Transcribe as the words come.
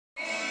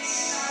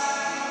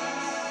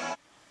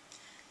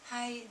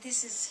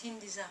This is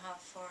Hindi Zahra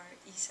for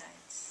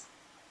E-Sides.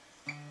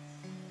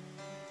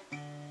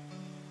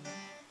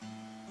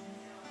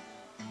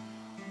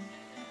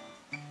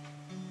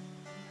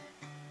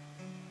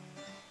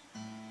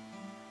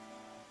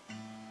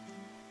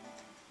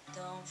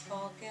 Don't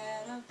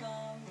forget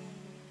about me.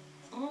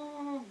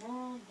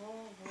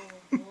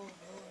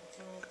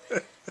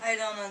 I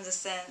don't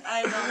understand.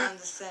 I don't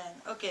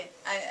understand. Okay,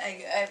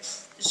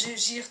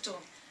 j'y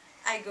retourne.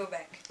 I go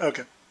back.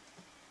 Okay.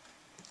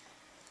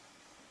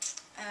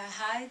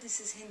 Hi, this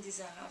is Hindi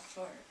Zahra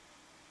for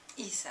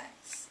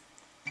E-Sides.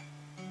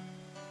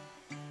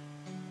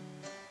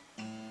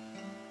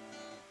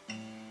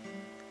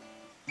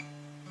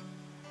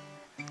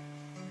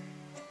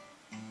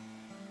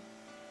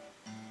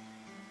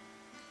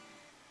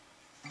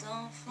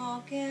 Don't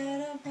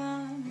forget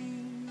about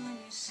me when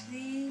you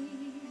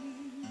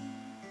sleep,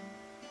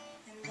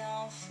 and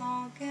don't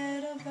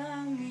forget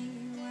about me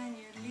when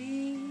you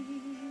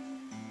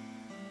leave,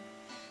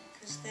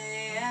 'cause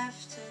day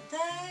after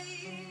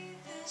day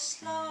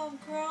this love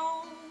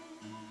grows,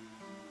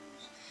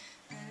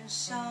 and in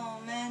so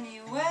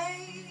many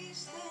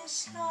ways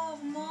this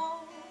love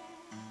knows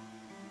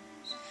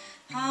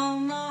how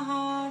my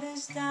heart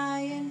is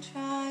dying,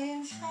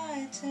 trying,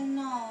 fighting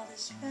all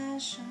this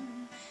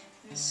passion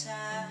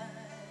inside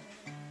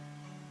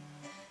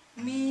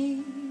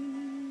me,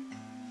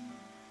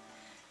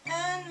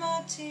 and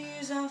my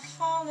tears are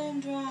falling,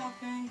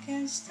 dropping,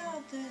 can't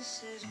stop.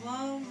 This is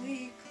what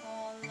we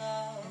call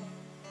love.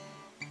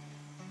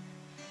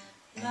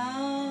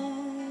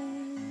 Love,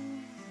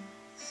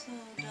 so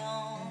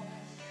don't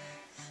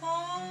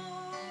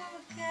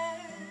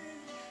forget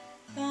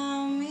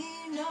about me,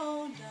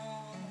 no,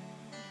 don't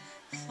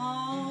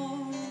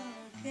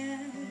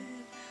forget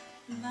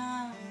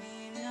about me,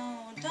 no,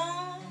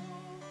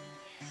 don't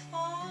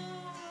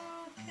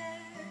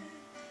forget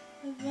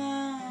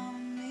about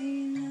me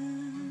now.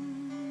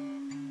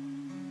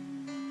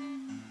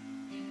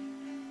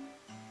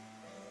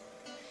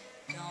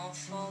 Don't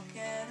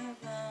forget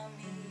about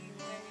me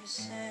when you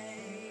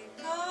say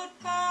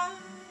goodbye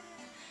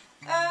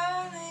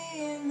early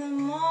in the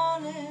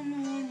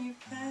morning when you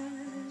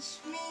pass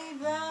me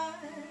by.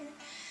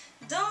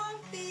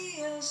 Don't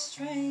be a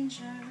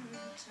stranger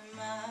to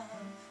my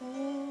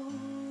poor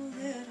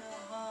little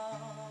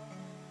heart.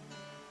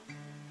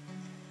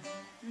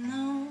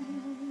 No,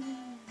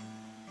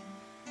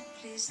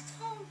 please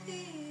don't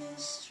be a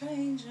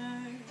stranger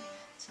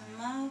to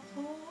my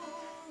poor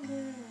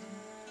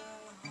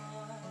little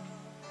heart.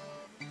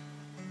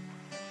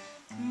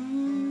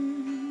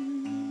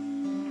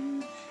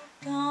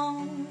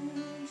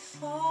 Don't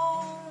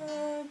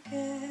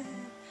forget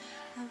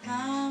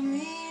about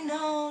me,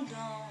 no,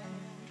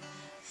 don't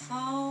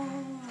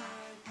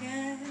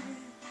forget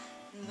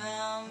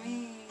about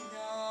me,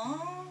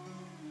 don't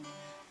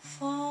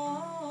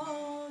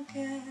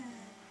forget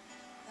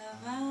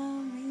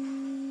about me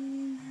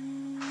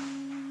now.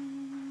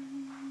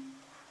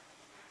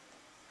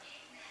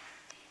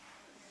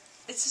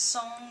 It's a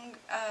song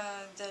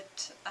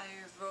that I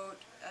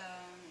wrote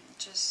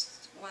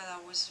just while I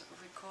was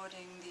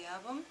recording the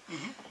album,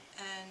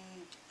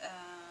 and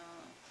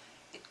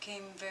it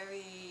came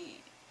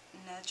very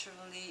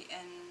naturally,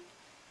 and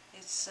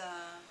it's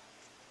a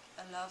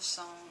love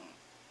song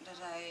that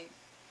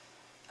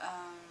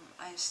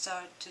I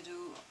start to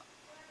do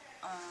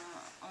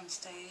on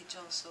stage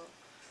also.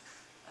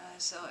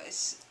 So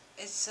it's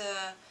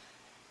a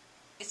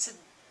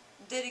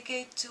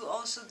dedicate to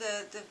also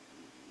the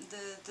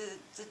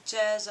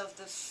jazz of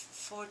the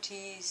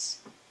 40s,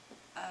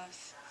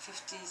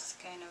 50s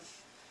kind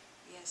of,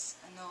 yes,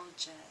 an old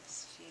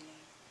jazz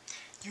feeling.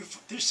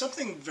 There's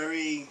something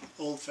very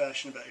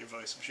old-fashioned about your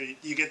voice. I'm sure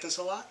you get this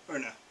a lot, or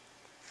no?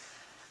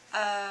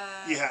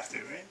 You have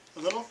to, right? A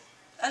little?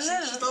 A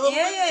little. Just a little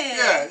yeah, bit? yeah, yeah.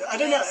 Yeah, I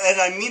don't know,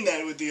 and I mean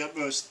that with the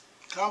utmost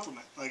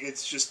compliment. Like,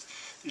 it's just,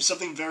 there's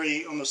something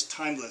very almost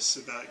timeless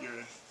about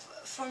your...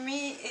 For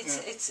me,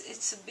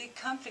 it's a big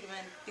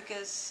compliment,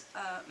 because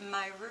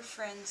my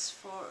reference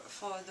for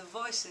the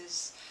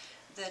voices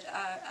that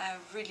I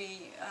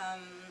really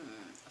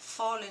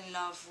fall in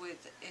love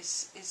with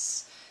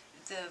is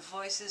the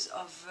voices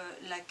of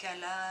La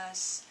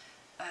Calas,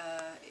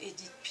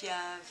 Edith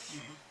Piaf,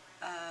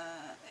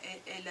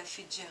 Ella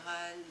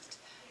Fitzgerald,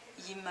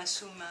 Yima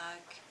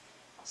Sumac.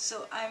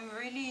 So I'm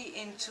really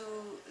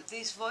into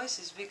these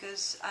voices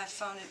because I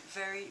found it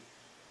very,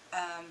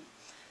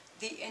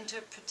 the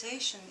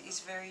interpretation is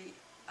very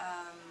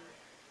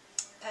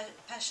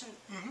passionate.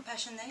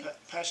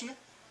 Passionate?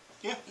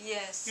 Yeah.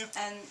 Yes, Yeah.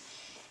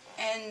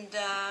 and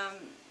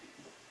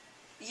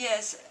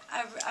yes,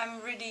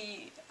 I'm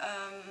really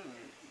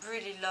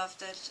really love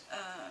that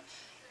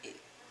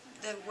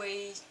the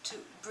way to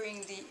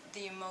bring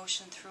the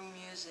emotion through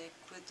music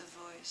with the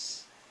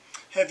voice.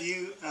 Have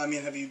you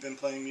been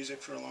playing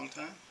music for a long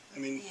time? I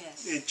mean,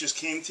 yes. It just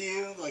came to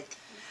you?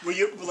 Were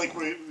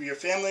your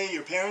family,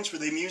 your parents, were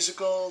they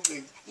musical?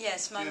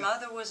 Yes, my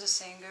mother was a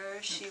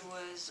singer. She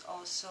was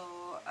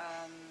also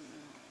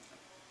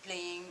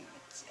playing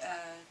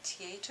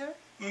theater.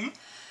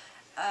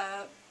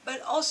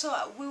 but also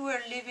we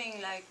were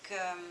living like,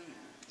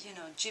 you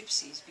know,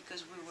 gypsies,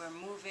 because we were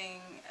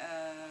moving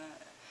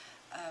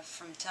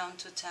from town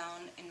to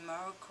town in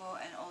Morocco,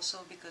 and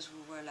also because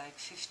we were like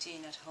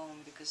 15 at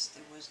home, because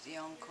there was the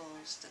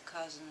uncles, the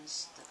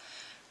cousins, the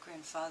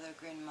grandfather,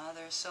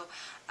 grandmother. So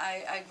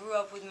I grew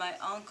up with my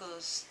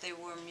uncles. They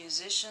were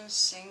musicians,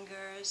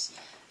 singers.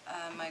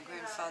 My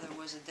grandfather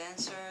was a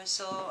dancer.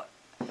 So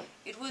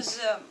it was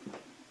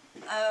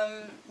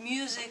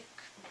music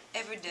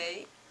every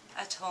day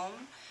at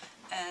home,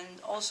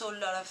 and also a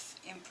lot of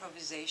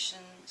improvisation.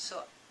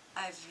 So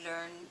I've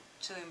learned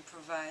to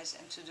improvise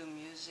and to do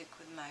music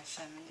with my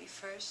family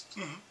first.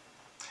 Mm-hmm.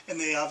 And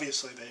they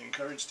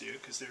encouraged you,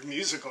 because they're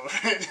musical,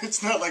 right?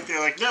 It's not like they're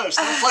like, no,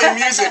 start playing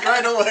music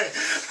right away.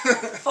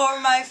 For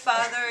my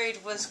father,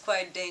 it was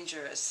quite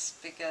dangerous,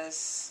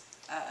 because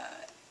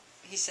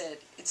he said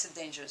it's a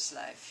dangerous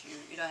life.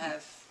 You don't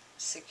have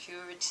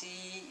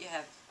security, you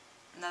have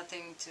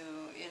nothing to,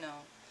 you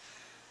know.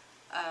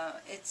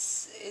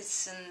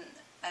 It's an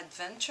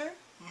adventure.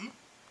 Mm-hmm.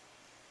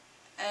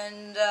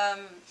 And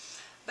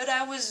but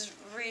I was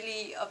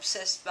really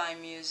obsessed by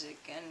music,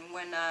 and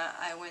when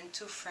I went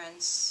to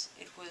France,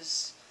 it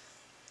was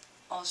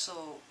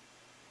also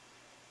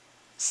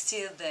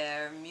still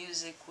there.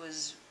 Music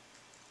was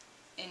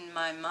in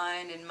my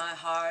mind, in my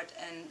heart,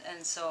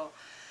 and so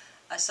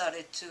I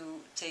started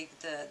to take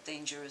the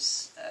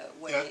dangerous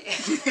way.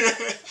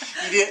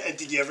 Yeah.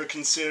 Did you ever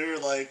consider,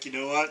 like, you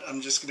know what,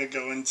 I'm just going to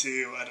go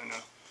into, I don't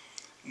know,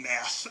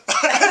 math?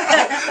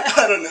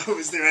 I don't know,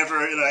 was there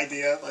ever an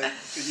idea, like,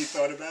 that you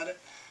thought about it?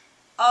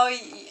 Oh,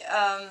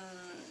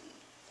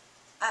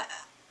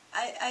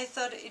 I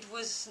thought it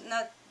was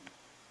not.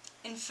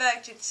 In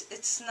fact,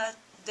 it's not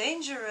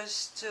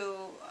dangerous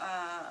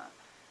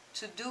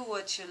to do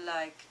what you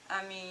like.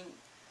 I mean,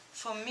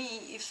 for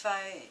me, if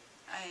I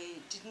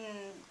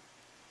didn't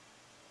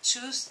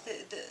choose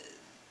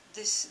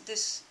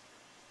this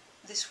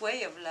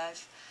way of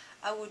life,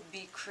 I would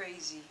be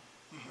crazy,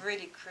 mm-hmm.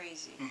 really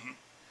crazy. Mm-hmm.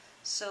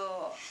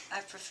 So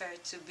I prefer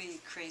to be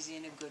crazy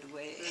in a good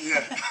way.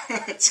 Yeah,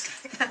 that's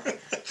good.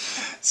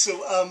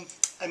 So,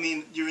 I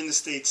mean, you're in the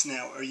States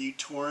now. Are you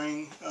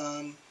touring?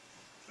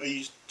 Are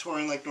you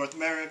touring like North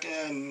America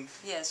and?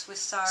 Yes, we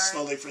start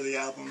slowly for the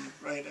album,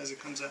 right, as it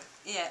comes out.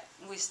 Yeah,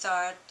 we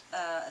start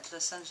at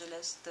Los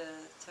Angeles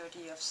the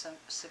 30th of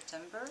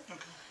September. Okay.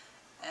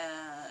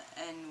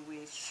 And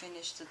we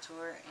finish the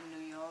tour in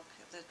New York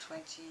the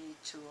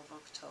 22nd of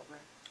October.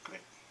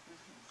 Great.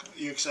 Are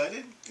you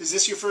excited? Is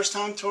this your first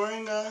time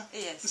touring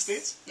yes. the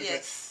States? Okay.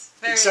 Yes.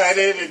 Very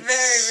excited?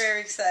 Very, very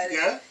excited.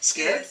 Yeah?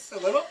 Scared? Yes. A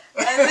little?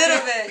 A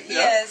little bit, yeah.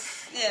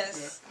 yes.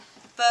 Yeah.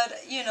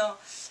 But, you know,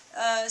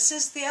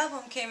 since the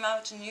album came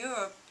out in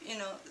Europe, you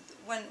know,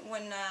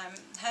 when I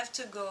have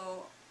to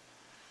go,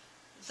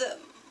 the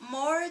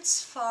more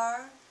it's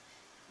far,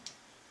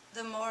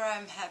 the more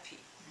I'm happy.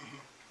 Mm-hmm.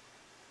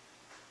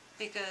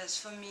 Because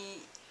for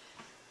me,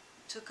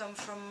 to come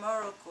from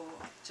Morocco,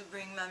 to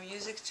bring my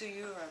music to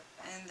Europe,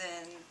 and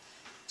then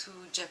to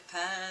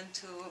Japan,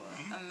 to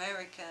mm-hmm.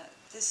 America,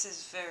 this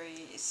is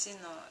it's, you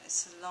know,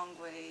 it's a long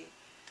way.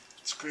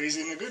 It's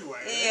crazy in a good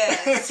way, right?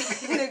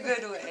 Yes, in a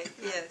good way,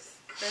 yes,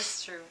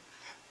 that's true.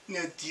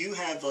 Now, do you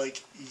have,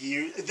 like,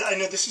 years, I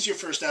know this is your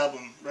first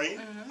album, right?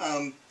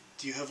 Mm-hmm.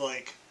 Do you have,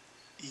 like,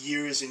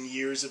 years and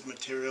years of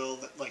material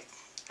that, like,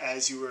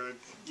 as you were,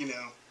 you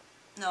know,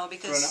 no,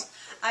 because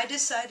I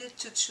decided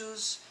to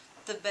choose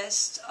the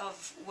best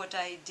of what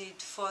I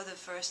did for the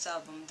first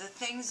album, the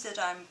things that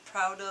I'm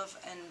proud of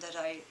and that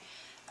I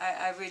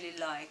really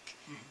like.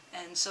 Mm-hmm.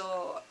 And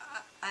so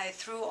I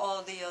threw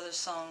all the other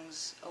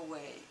songs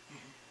away.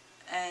 Mm-hmm.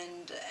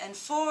 And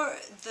for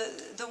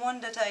the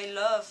one that I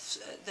love,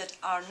 that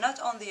are not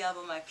on the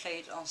album, I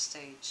played on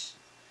stage.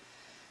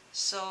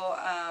 So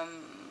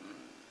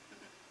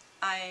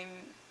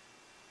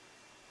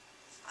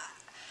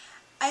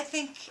I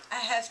think I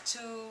have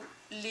to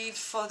live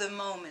for the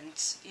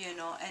moment, you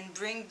know, and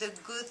bring the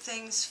good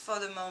things for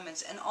the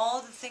moment. And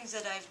all the things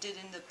that I've did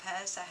in the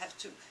past, I have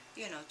to,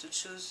 you know, to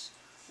choose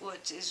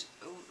what is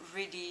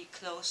really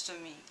close to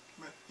me.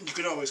 Right. You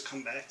could always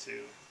come back to,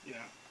 you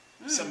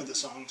know, some of the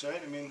songs,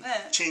 right? I mean,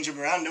 change them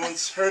around. No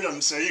one's heard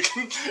them, so you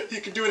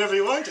can do whatever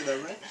you want to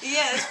them, right?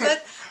 Yes,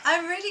 but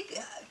I'm really,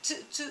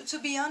 to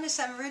be honest,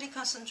 I'm really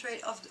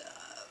concentrate on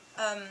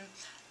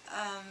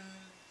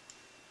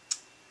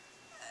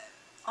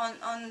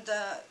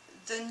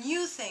the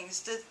new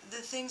things, the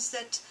things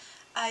that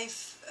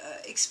I've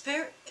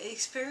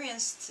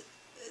experienced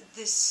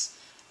this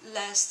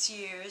last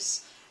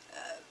years,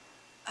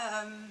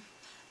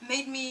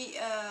 made me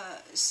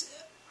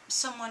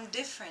someone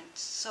different.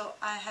 So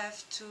I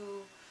have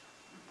to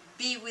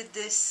be with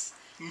this,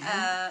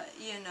 mm-hmm.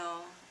 You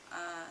know,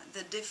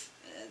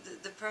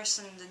 the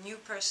person, the new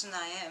person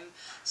I am.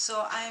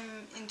 So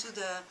I'm into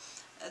the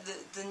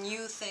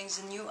new things,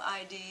 the new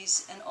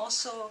ideas, and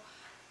also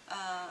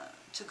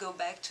to go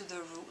back to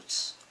the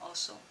roots,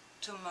 also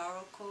to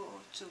Morocco,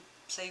 to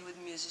play with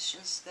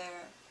musicians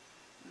there.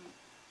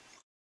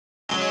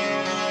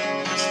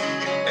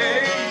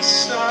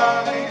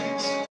 Inside